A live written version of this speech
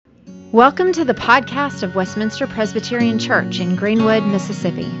Welcome to the podcast of Westminster Presbyterian Church in Greenwood,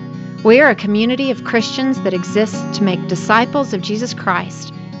 Mississippi. We are a community of Christians that exists to make disciples of Jesus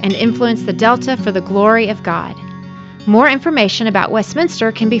Christ and influence the Delta for the glory of God. More information about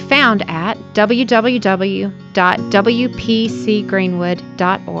Westminster can be found at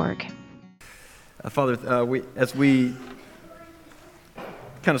www.wpcgreenwood.org. Father, as we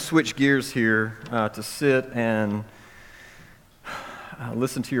kind of switch gears here to sit and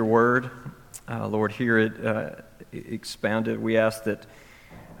listen to your word, Lord, hear it expounded. We ask that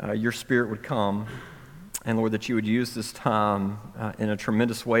your Spirit would come, and Lord, that you would use this time in a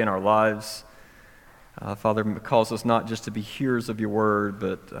tremendous way in our lives. Father, cause us not just to be hearers of your word,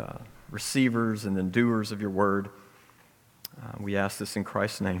 but receivers and then doers of your word. We ask this in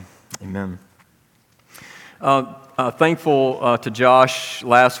Christ's name. Amen. Thankful to Josh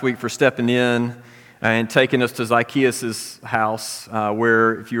last week for stepping in and taking us to Zacchaeus' house,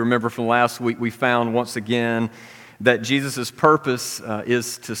 where, if you remember from last week, we found once again that Jesus' purpose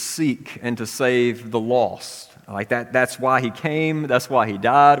is to seek and to save the lost. Like that's why he came, that's why he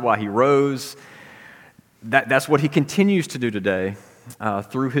died, why he rose. That's what he continues to do today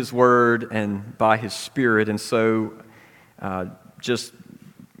through his word and by his Spirit. And so just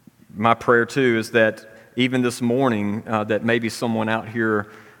my prayer too is that even this morning that maybe someone out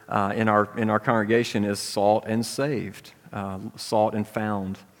here in our congregation is sought and saved, sought and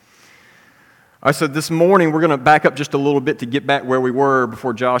found. All right, so this morning we're going to back up just a little bit to get back where we were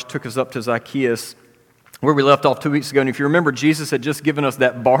before Josh took us up to Zacchaeus, where we left off 2 weeks ago. And if you remember, Jesus had just given us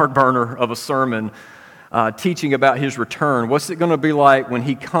that barn burner of a sermon teaching about his return. What's it going to be like when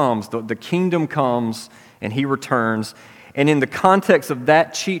he comes? The kingdom comes and he returns. And in the context of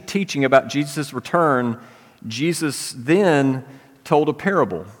that teaching about Jesus' return, Jesus then told a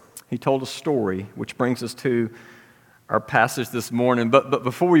parable. He told a story, which brings us to our passage this morning. But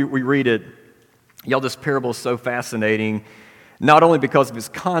before we read it, y'all, this parable is so fascinating, not only because of its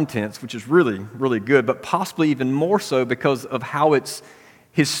contents, which is really, really good, but possibly even more so because of how it's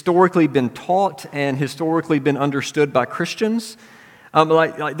historically been taught and historically been understood by Christians.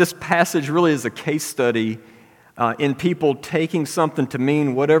 Like this passage really is a case study in people taking something to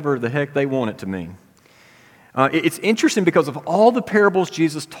mean whatever the heck they want it to mean. It's interesting because of all the parables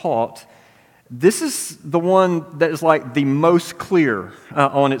Jesus taught, this is the one that is like the most clear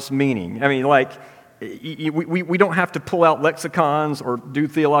on its meaning. I mean, like, we don't have to pull out lexicons or do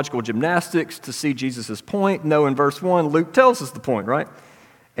theological gymnastics to see Jesus' point. No, in verse 1, Luke tells us the point, right?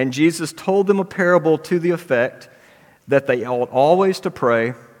 And Jesus told them a parable to the effect that they ought always to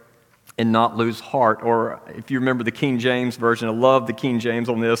pray and not lose heart. Or if you remember the King James Version, I love the King James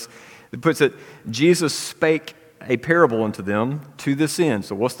on this. It puts it, Jesus spake a parable unto them to this end.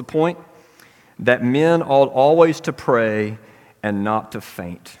 So what's the point? That men ought always to pray and not to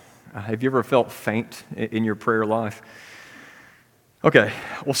faint. Have you ever felt faint in your prayer life? Okay,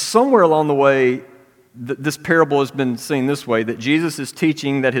 well, somewhere along the way, this parable has been seen this way, that Jesus is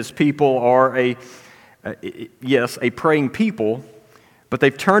teaching that his people are a praying people, but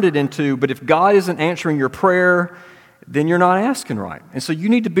they've turned it into, but if God isn't answering your prayer, then you're not asking right. And so you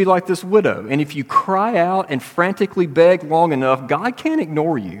need to be like this widow. And if you cry out and frantically beg long enough, God can't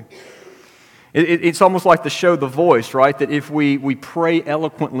ignore you. It's almost like the show The Voice, right? That if we pray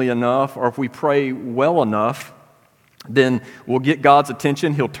eloquently enough or if we pray well enough, then we'll get God's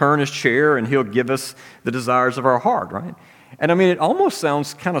attention. He'll turn his chair and he'll give us the desires of our heart, right? And I mean, it almost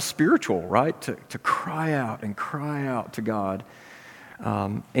sounds kind of spiritual, right? To cry out and cry out to God.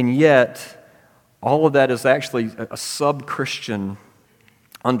 And yet, all of that is actually a sub-Christian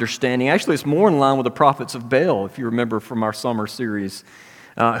understanding. Actually, it's more in line with the prophets of Baal, if you remember from our summer series.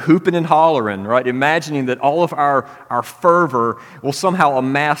 Hooping and hollering, right? Imagining that all of our fervor will somehow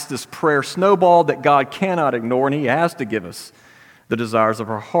amass this prayer snowball that God cannot ignore, and he has to give us the desires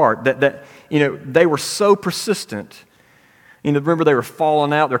of our heart. That they were so persistent. Remember, they were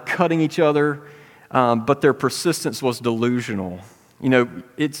falling out, they're cutting each other, but their persistence was delusional. You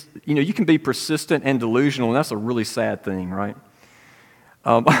can be persistent and delusional, and that's a really sad thing, right?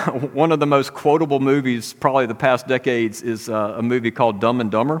 One of the most quotable movies, probably the past decades, is a movie called Dumb and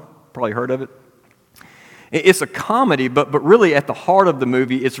Dumber. Probably heard of it. It's a comedy, but really at the heart of the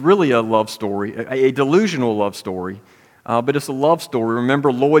movie, it's really a love story, a delusional love story, but it's a love story.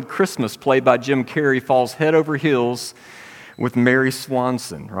 Remember, Lloyd Christmas, played by Jim Carrey, falls head over heels with Mary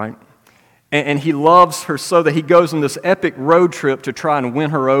Swanson, right? And he loves her so that he goes on this epic road trip to try and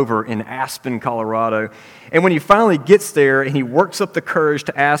win her over in Aspen, Colorado. And when he finally gets there and he works up the courage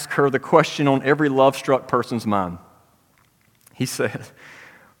to ask her the question on every love-struck person's mind, he said,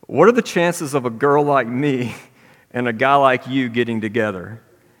 "What are the chances of a girl like me and a guy like you getting together?"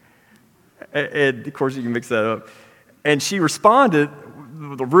 And of course, you can mix that up. And she responded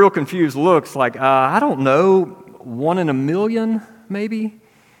with a real confused look, like, I don't know, 1 in a million, maybe?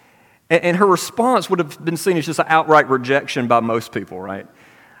 And her response would have been seen as just an outright rejection by most people, right?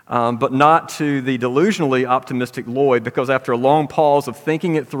 But not to the delusionally optimistic Lloyd, because after a long pause of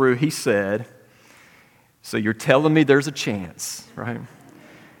thinking it through, he said, so you're telling me there's a chance, right?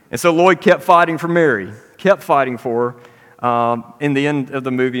 And so Lloyd kept fighting for Mary, kept fighting for her. In the end of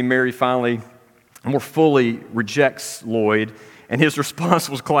the movie, Mary finally more fully rejects Lloyd, and his response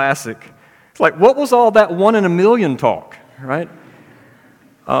was classic. It's like, what was all that 1 in a million talk, right?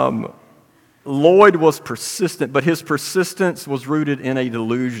 Lloyd was persistent, but his persistence was rooted in a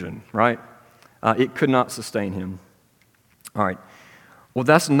delusion, right? It could not sustain him. All right. Well,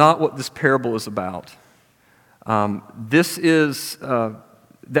 that's not what this parable is about. This is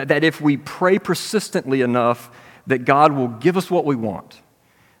that if we pray persistently enough, that God will give us what we want.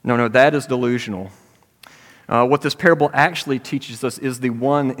 No, that is delusional. What this parable actually teaches us is the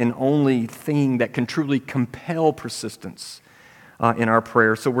one and only thing that can truly compel persistence in our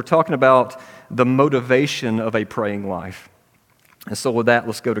prayer. So we're talking about the motivation of a praying life. And so with that,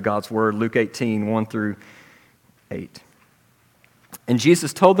 let's go to God's Word, Luke 18, 1 through 8. And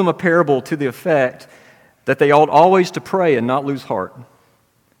Jesus told them a parable to the effect that they ought always to pray and not lose heart.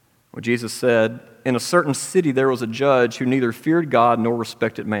 Well, Jesus said, in a certain city there was a judge who neither feared God nor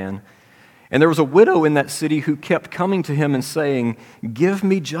respected man. And there was a widow in that city who kept coming to him and saying, give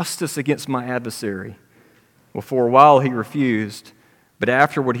me justice against my adversary. Well, for a while he refused, but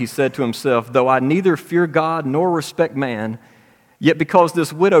afterward he said to himself, though I neither fear God nor respect man, yet because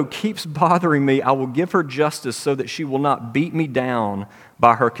this widow keeps bothering me, I will give her justice so that she will not beat me down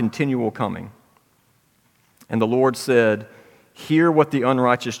by her continual coming. And the Lord said, hear what the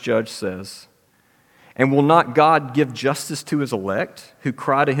unrighteous judge says. And will not God give justice to his elect, who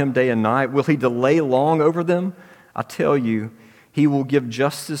cry to him day and night? Will he delay long over them? I tell you, he will give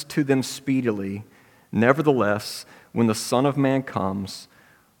justice to them speedily. Nevertheless, when the Son of Man comes,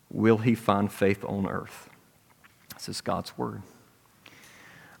 will he find faith on earth? This is God's Word.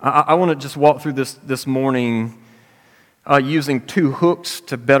 I want to just walk through this morning using 2 hooks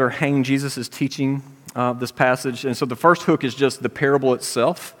to better hang Jesus' teaching this passage. And so the first hook is just the parable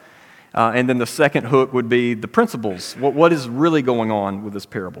itself. And then the second hook would be the principles. What is really going on with this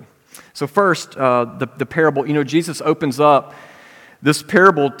parable? So first, the parable, Jesus opens up this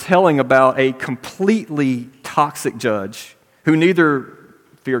parable telling about a completely toxic judge who neither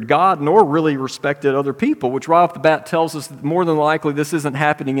feared God nor really respected other people, which right off the bat tells us that more than likely this isn't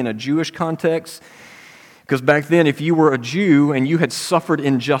happening in a Jewish context. Because back then, if you were a Jew and you had suffered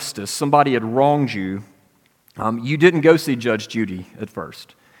injustice, somebody had wronged you, you didn't go see Judge Judy at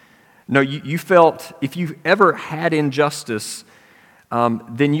first. No, you felt if you ever had injustice,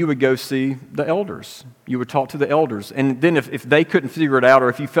 then you would go see the elders. You would talk to the elders. And then if they couldn't figure it out, or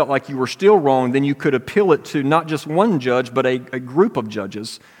if you felt like you were still wrong, then you could appeal it to not just one judge, but a group of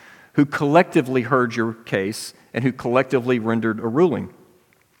judges who collectively heard your case and who collectively rendered a ruling.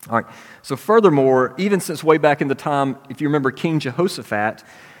 All right. So furthermore, even since way back in the time, if you remember King Jehoshaphat,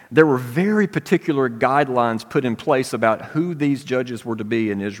 there were very particular guidelines put in place about who these judges were to be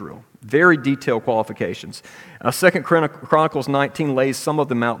in Israel. Very detailed qualifications. 2 Chronicles 19 lays some of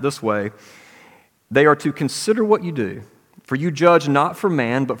them out this way. They are to consider what you do, for you judge not for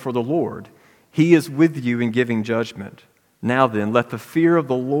man, but for the Lord. He is with you in giving judgment. Now then, let the fear of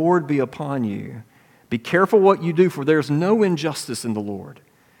the Lord be upon you. Be careful what you do, for there is no injustice in the Lord,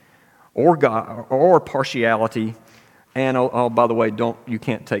 or God, or partiality. And by the way, you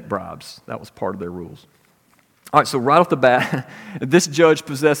can't take bribes. That was part of their rules. All right, so right off the bat, this judge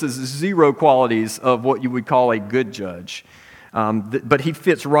possesses 0 qualities of what you would call a good judge. But he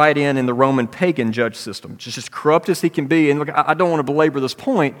fits right in the Roman pagan judge system, just as corrupt as he can be. And look, I don't want to belabor this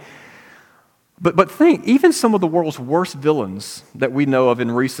point, but think, even some of the world's worst villains that we know of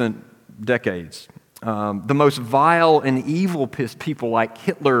in recent decades, the most vile and evil people like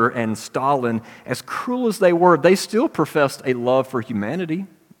Hitler and Stalin, as cruel as they were, they still professed a love for humanity,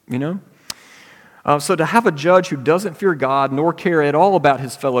 So to have a judge who doesn't fear God nor care at all about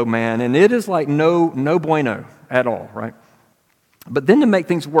his fellow man, and it is like no bueno at all, right? But then to make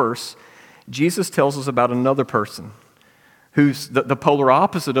things worse, Jesus tells us about another person who's the polar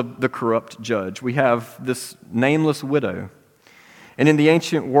opposite of the corrupt judge. We have this nameless widow. And in the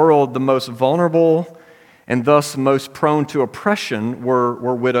ancient world, the most vulnerable and thus most prone to oppression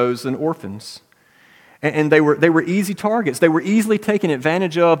were widows and orphans. And they were easy targets. They were easily taken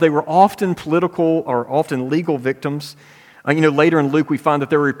advantage of. They were often political or often legal victims. Later in Luke, we find that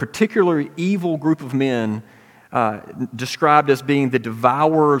there were a particularly evil group of men described as being the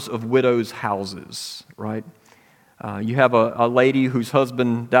devourers of widows' houses, right? You have a lady whose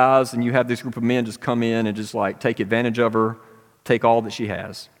husband dies, and you have this group of men just come in and just like take advantage of her, take all that she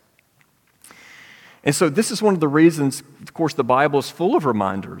has. And so this is one of the reasons, of course, the Bible is full of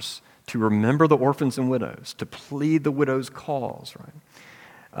reminders to remember the orphans and widows, to plead the widow's cause,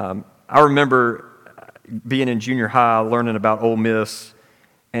 right? I remember being in junior high, learning about Ole Miss,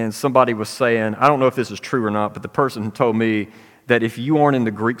 and somebody was saying, I don't know if this is true or not, but the person told me that if you aren't in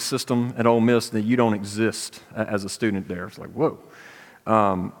the Greek system at Ole Miss, then you don't exist as a student there. It's like, whoa.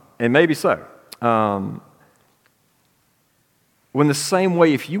 And maybe so. When the same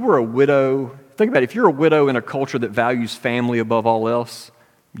way, if you were a widow, think about it, if you're a widow in a culture that values family above all else,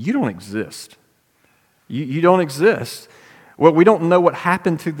 you don't exist. You don't exist. Well, we don't know what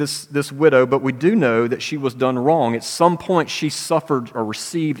happened to this widow, but we do know that she was done wrong. At some point, she suffered or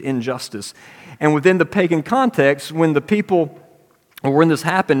received injustice. And within the pagan context, when the people, or when this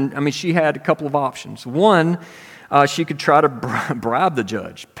happened, I mean, she had a couple of options. One, she could try to bribe the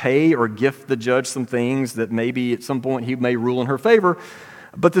judge, pay or gift the judge some things that maybe at some point he may rule in her favor.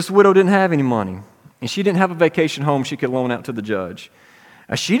 But this widow didn't have any money, and she didn't have a vacation home she could loan out to the judge.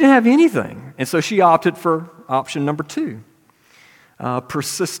 She didn't have anything, and so she opted for option number 2.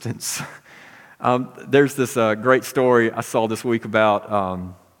 Persistence. There's this great story I saw this week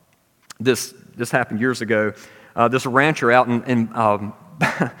about this happened years ago. This rancher out in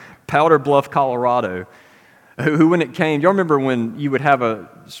Powder Bluff, Colorado, who when it came, y'all remember when you would have a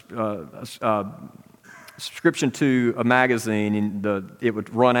subscription to a magazine and it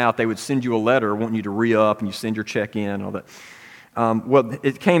would run out, they would send you a letter wanting you to re-up, and you send your check in and all that. Well,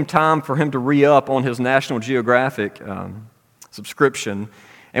 it came time for him to re-up on his National Geographic subscription.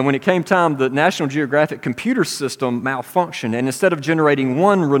 And when it came time, the National Geographic computer system malfunctioned. And instead of generating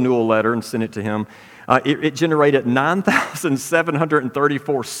one renewal letter and send it to him, it generated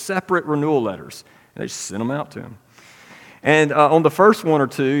 9,734 separate renewal letters. And they just sent them out to him. And on the first one or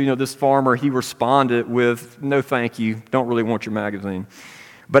two, this farmer, he responded with, no thank you, don't really want your magazine.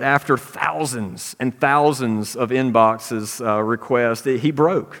 But after thousands and thousands of inboxes requests, he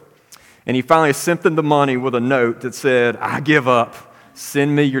broke. And he finally sent them the money with a note that said, I give up.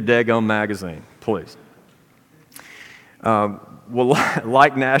 Send me your daggone magazine, please. Well,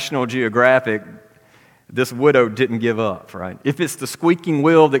 like National Geographic, this widow didn't give up, right? If it's the squeaking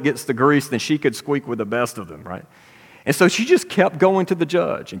wheel that gets the grease, then she could squeak with the best of them, right? And so she just kept going to the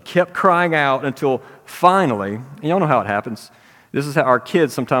judge and kept crying out until finally, and y'all know how it happens. This is how our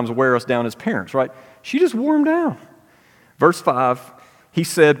kids sometimes wear us down as parents, right? She just wore him down. Verse 5, he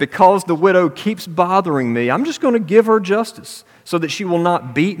said, because the widow keeps bothering me, I'm just going to give her justice so that she will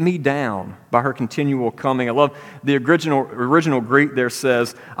not beat me down by her continual coming. I love the original Greek there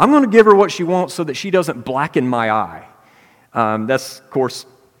says, I'm going to give her what she wants so that she doesn't blacken my eye. That's, of course,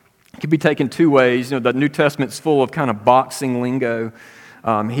 can be taken two ways. The New Testament's full of kind of boxing lingo.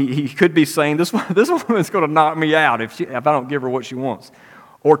 He could be saying, this woman's going to knock me out if I don't give her what she wants.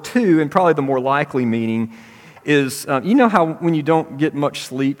 Or two, and probably the more likely meaning, is you know how when you don't get much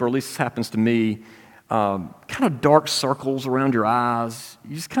sleep, or at least this happens to me, kind of dark circles around your eyes,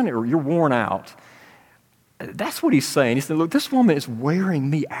 you're worn out. That's what he's saying. He said, look, this woman is wearing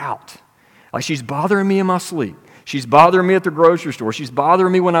me out. Like she's bothering me in my sleep. She's bothering me at the grocery store. She's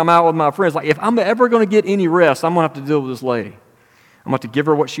bothering me when I'm out with my friends. Like if I'm ever going to get any rest, I'm going to have to deal with this lady. I'm going to have to give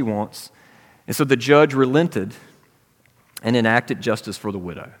her what she wants. And so the judge relented and enacted justice for the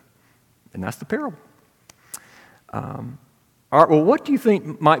widow. And that's the parable. All right, well, what do you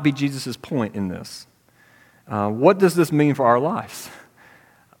think might be Jesus' point in this? What does this mean for our lives?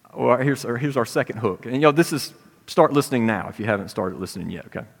 Well, here's our second hook. And this is, start listening now if you haven't started listening yet,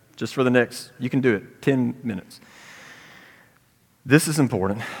 okay? Just for the next, you can do it, 10 minutes. This is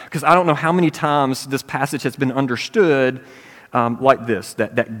important because I don't know how many times this passage has been understood like this,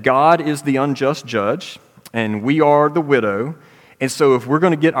 that God is the unjust judge and we are the widow. And so if we're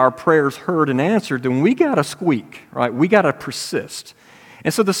going to get our prayers heard and answered, then we got to squeak, right? We got to persist.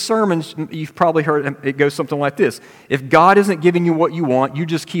 And so the sermons, you've probably heard, it goes something like this. If God isn't giving you what you want, you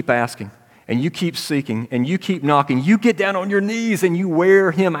just keep asking. And you keep seeking, and you keep knocking. You get down on your knees, and you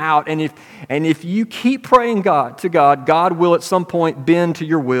wear him out. And if you keep praying to God, God will at some point bend to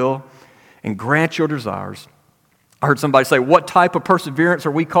your will and grant your desires. I heard somebody say, what type of perseverance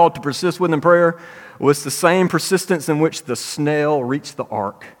are we called to persist with in prayer? Well, it's the same persistence in which the snail reached the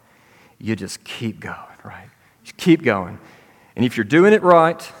ark. You just keep going, right? Just keep going. And if you're doing it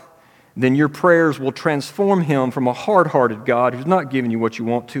right, then your prayers will transform him from a hard-hearted God who's not giving you what you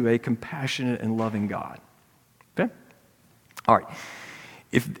want to a compassionate and loving God. Okay? All right.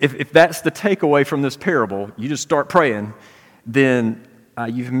 If that's the takeaway from this parable, you just start praying, then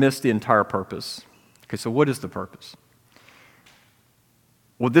you've missed the entire purpose. Okay, so what is the purpose?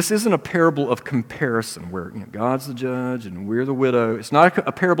 Well, this isn't a parable of comparison where God's the judge and we're the widow. It's not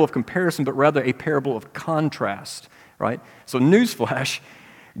a parable of comparison, but rather a parable of contrast, right? So newsflash,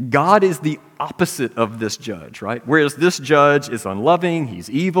 God is the opposite of this judge, right? Whereas this judge is unloving, he's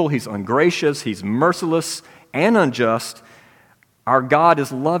evil, he's ungracious, he's merciless and unjust, our God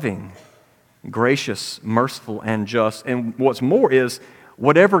is loving, gracious, merciful, and just. And what's more is,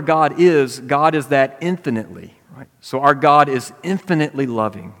 whatever God is that infinitely. Right? So our God is infinitely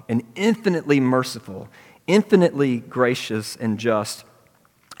loving and infinitely merciful, infinitely gracious and just.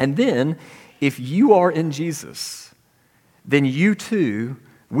 And then, if you are in Jesus, then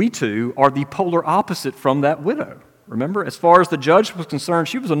we too, are the polar opposite from that widow. Remember, as far as the judge was concerned,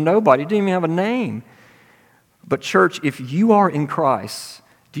 she was a nobody, didn't even have a name. But church, if you are in Christ,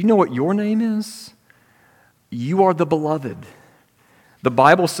 do you know what your name is? You are the beloved. The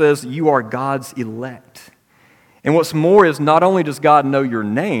Bible says you are God's elect. And what's more is, not only does God know your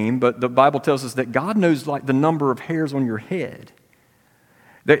name, but the Bible tells us that God knows like the number of hairs on your head.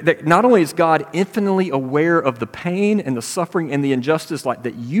 That not only is God infinitely aware of the pain and the suffering and the injustice like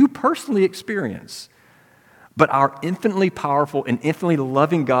that you personally experience, but our infinitely powerful and infinitely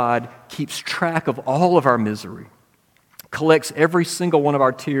loving God keeps track of all of our misery, collects every single one of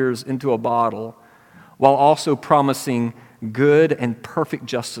our tears into a bottle, while also promising good and perfect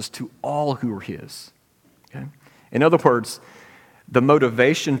justice to all who are His. Okay? In other words, the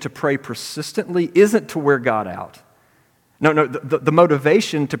motivation to pray persistently isn't to wear God out. No, the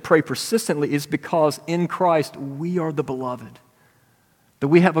motivation to pray persistently is because in Christ we are the beloved, that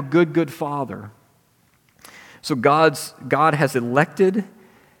we have a good Father. So God has elected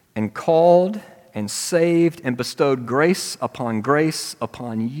and called and saved and bestowed grace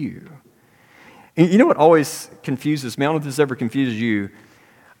upon you. And you know what always confuses me? I don't know if this ever confuses you.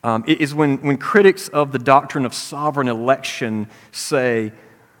 Is when critics of the doctrine of sovereign election say,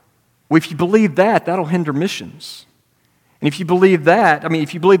 well, if you believe that, that'll hinder missions. And if you believe that,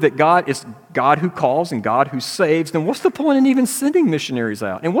 if you believe that God is God who calls and God who saves, then what's the point in even sending missionaries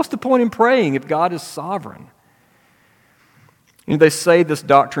out? And what's the point in praying if God is sovereign? They say this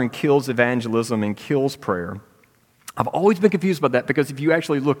doctrine kills evangelism and kills prayer. I've always been confused about that because if you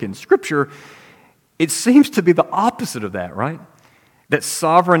actually look in Scripture, it seems to be the opposite of that, right? That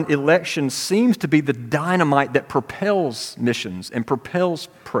sovereign election seems to be the dynamite that propels missions and propels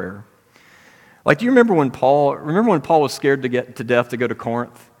prayer. Like, do you remember when Paul was scared to get to death to go to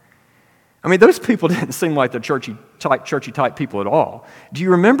Corinth? Those people didn't seem like the churchy type people at all. Do you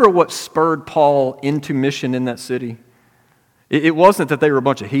remember what spurred Paul into mission in that city? It wasn't that they were a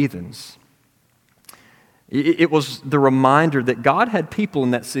bunch of heathens. It was the reminder that God had people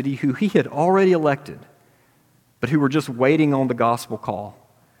in that city who He had already elected, but who were just waiting on the gospel call.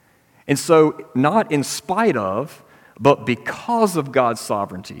 And so, not in spite of, but because of God's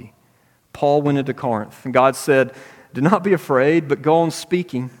sovereignty, Paul went into Corinth. And God said, "Do not be afraid, but go on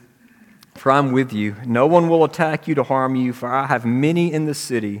speaking, for I'm with you. No one will attack you to harm you, for I have many in the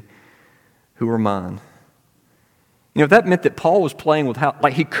city who are mine." That meant that Paul was playing with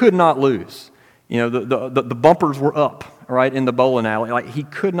he could not lose. The bumpers were up, right, in the bowling alley. He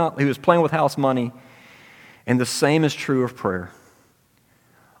was playing with house money. And the same is true of prayer.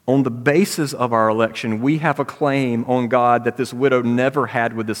 On the basis of our election, we have a claim on God that this widow never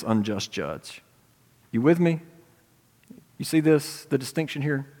had with this unjust judge. You with me? You see this, the distinction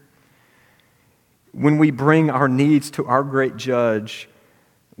here? When we bring our needs to our great judge,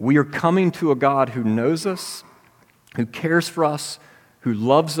 we are coming to a God who knows us, who cares for us, who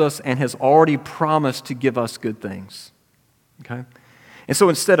loves us, and has already promised to give us good things. Okay? And so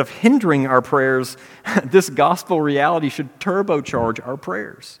instead of hindering our prayers, this gospel reality should turbocharge our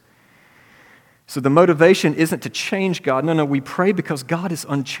prayers. So the motivation isn't to change God. No, we pray because God is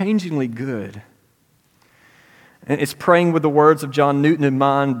unchangingly good. And it's praying with the words of John Newton in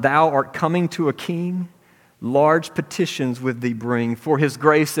mind, "Thou art coming to a king, large petitions with thee bring, for his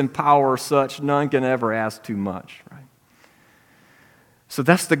grace and power such, none can ever ask too much." Right? So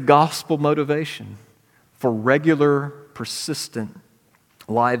that's the gospel motivation for regular, persistent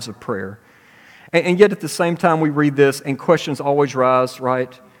lives of prayer. And yet at the same time we read this and questions always rise,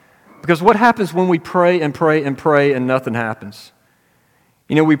 right? Because what happens when we pray and pray and pray and nothing happens?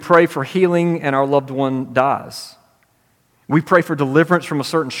 We pray for healing and our loved one dies. We pray for deliverance from a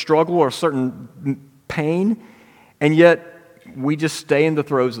certain struggle or a certain pain, and yet we just stay in the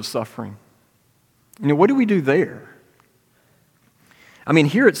throes of suffering. What do we do there?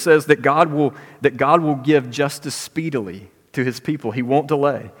 Here it says that God will give justice speedily to his people. He won't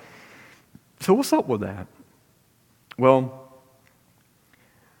delay. So what's up with that? Well,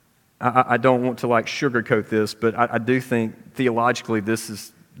 I don't want to sugarcoat this, but I do think theologically this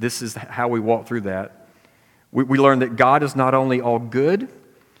is how we walk through that. We learn that God is not only all good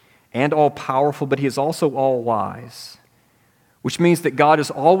and all powerful, but he is also all wise, which means that God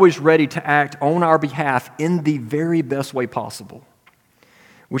is always ready to act on our behalf in the very best way possible,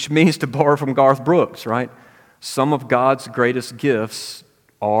 which means, to borrow from Garth Brooks, right? Some of God's greatest gifts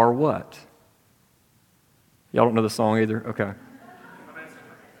are what? Y'all don't know the song either? Okay.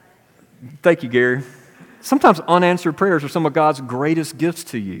 Thank you, Gary. Sometimes unanswered prayers are some of God's greatest gifts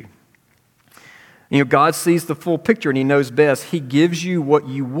to you. God sees the full picture and he knows best. He gives you what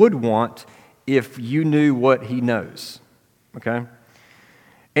you would want if you knew what he knows. Okay?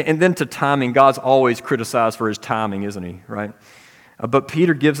 And then to timing, God's always criticized for his timing, isn't he? Right? But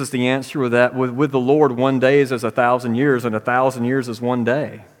Peter gives us the answer with that. With the Lord, 1 day is as 1,000 years, and 1,000 years is 1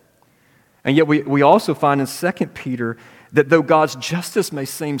 day. And yet we also find in 2 Peter that though God's justice may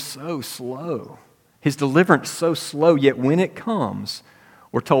seem so slow, his deliverance so slow, yet when it comes,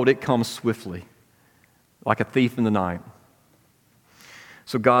 we're told it comes swiftly, like a thief in the night.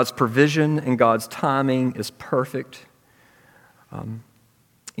 So God's provision and God's timing is perfect.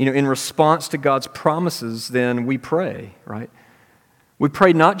 In response to God's promises, then we pray, right? We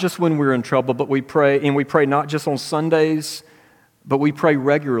pray not just when we're in trouble, but we pray not just on Sundays, but we pray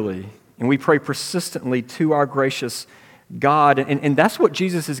regularly, and we pray persistently to our gracious God. And that's what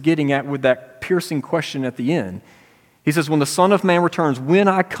Jesus is getting at with that piercing question at the end. He says, when the Son of Man returns, when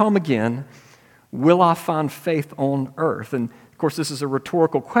I come again, will I find faith on earth? And of course, this is a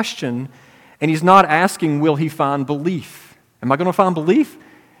rhetorical question, and he's not asking, will he find belief? Am I going to find belief?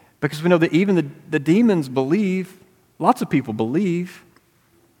 Because we know that even the demons believe. Lots of people believe.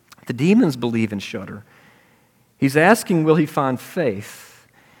 The demons believe and shudder. He's asking, will he find faith?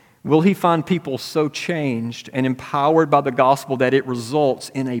 Will he find people so changed and empowered by the gospel that it results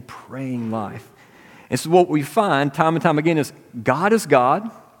in a praying life? And so what we find time and time again is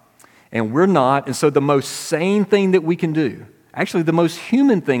God, and we're not. And so the most sane thing that we can do, actually the most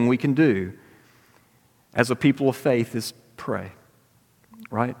human thing we can do as a people of faith, is pray,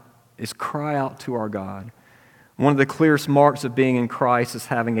 right? Is cry out to our God. One of the clearest marks of being in Christ is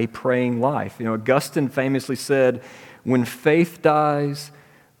having a praying life. Augustine famously said, when faith dies,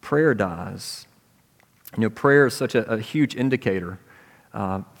 prayer dies. Prayer is such a huge indicator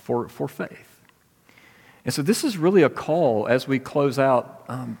for faith. And so this is really a call as we close out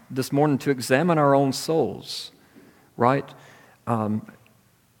this morning to examine our own souls, right?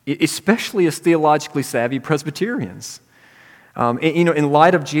 Especially as theologically savvy Presbyterians. In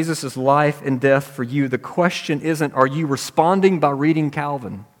light of Jesus' life and death for you, the question isn't, are you responding by reading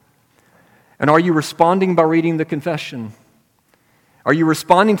Calvin? And are you responding by reading the Confession? Are you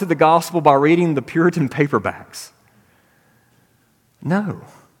responding to the gospel by reading the Puritan paperbacks? No.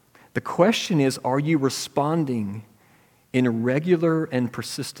 The question is, are you responding in regular and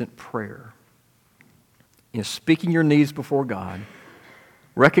persistent prayer? Speaking your needs before God,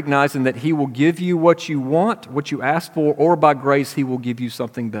 recognizing that he will give you what you want, what you ask for, or by grace he will give you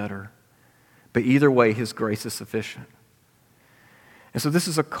something better. But either way, his grace is sufficient. And so this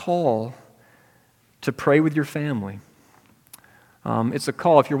is a call to pray with your family. It's a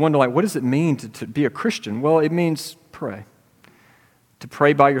call, if you're wondering, what does it mean to be a Christian? Well, it means pray. To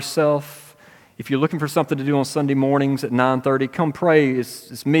pray by yourself. If you're looking for something to do on Sunday mornings at 9:30, come pray.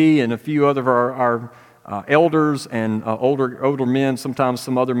 It's me and a few other of our elders and older men. Sometimes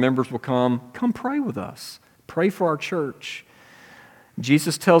some other members will come. Come pray with us. Pray for our church.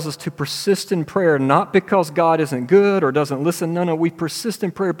 Jesus tells us to persist in prayer, not because God isn't good or doesn't listen. No, we persist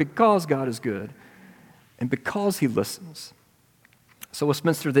in prayer because God is good and because he listens. So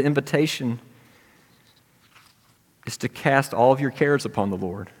Westminster, the invitation is to cast all of your cares upon the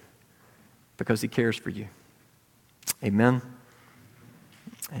Lord because he cares for you. Amen.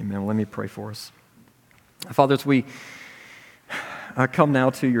 Amen. Let me pray for us. Father, as we come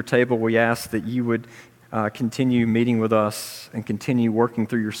now to your table, we ask that you would continue meeting with us and continue working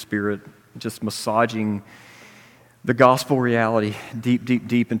through your Spirit, just massaging the gospel reality deep, deep,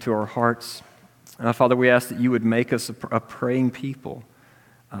 deep into our hearts. Father, we ask that you would make us a praying people,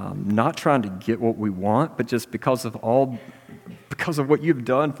 not trying to get what we want, but just because of what you've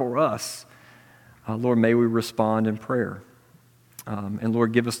done for us. Lord, may we respond in prayer. And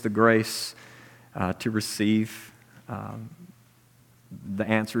Lord, give us the grace to receive the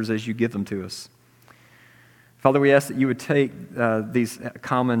answers as you give them to us. Father, we ask that you would take these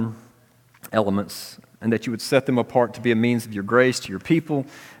common elements and that you would set them apart to be a means of your grace to your people.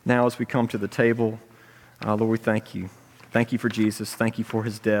 Now as we come to the table, Lord, we thank you Thank you for Jesus. Thank you for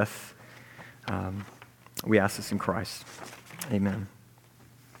his death. We ask this in Christ. Amen.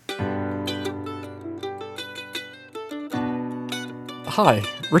 Hi,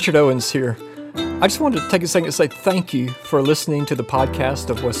 Richard Owens here. I just wanted to take a second to say thank you for listening to the podcast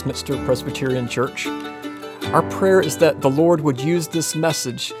of Westminster Presbyterian Church. Our prayer is that the Lord would use this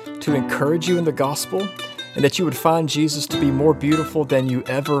message to encourage you in the gospel and that you would find Jesus to be more beautiful than you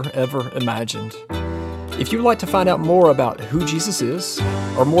ever imagined. If you'd like to find out more about who Jesus is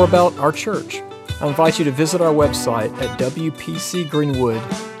or more about our church, I invite you to visit our website at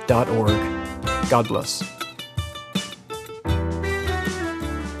wpcgreenwood.org. God bless.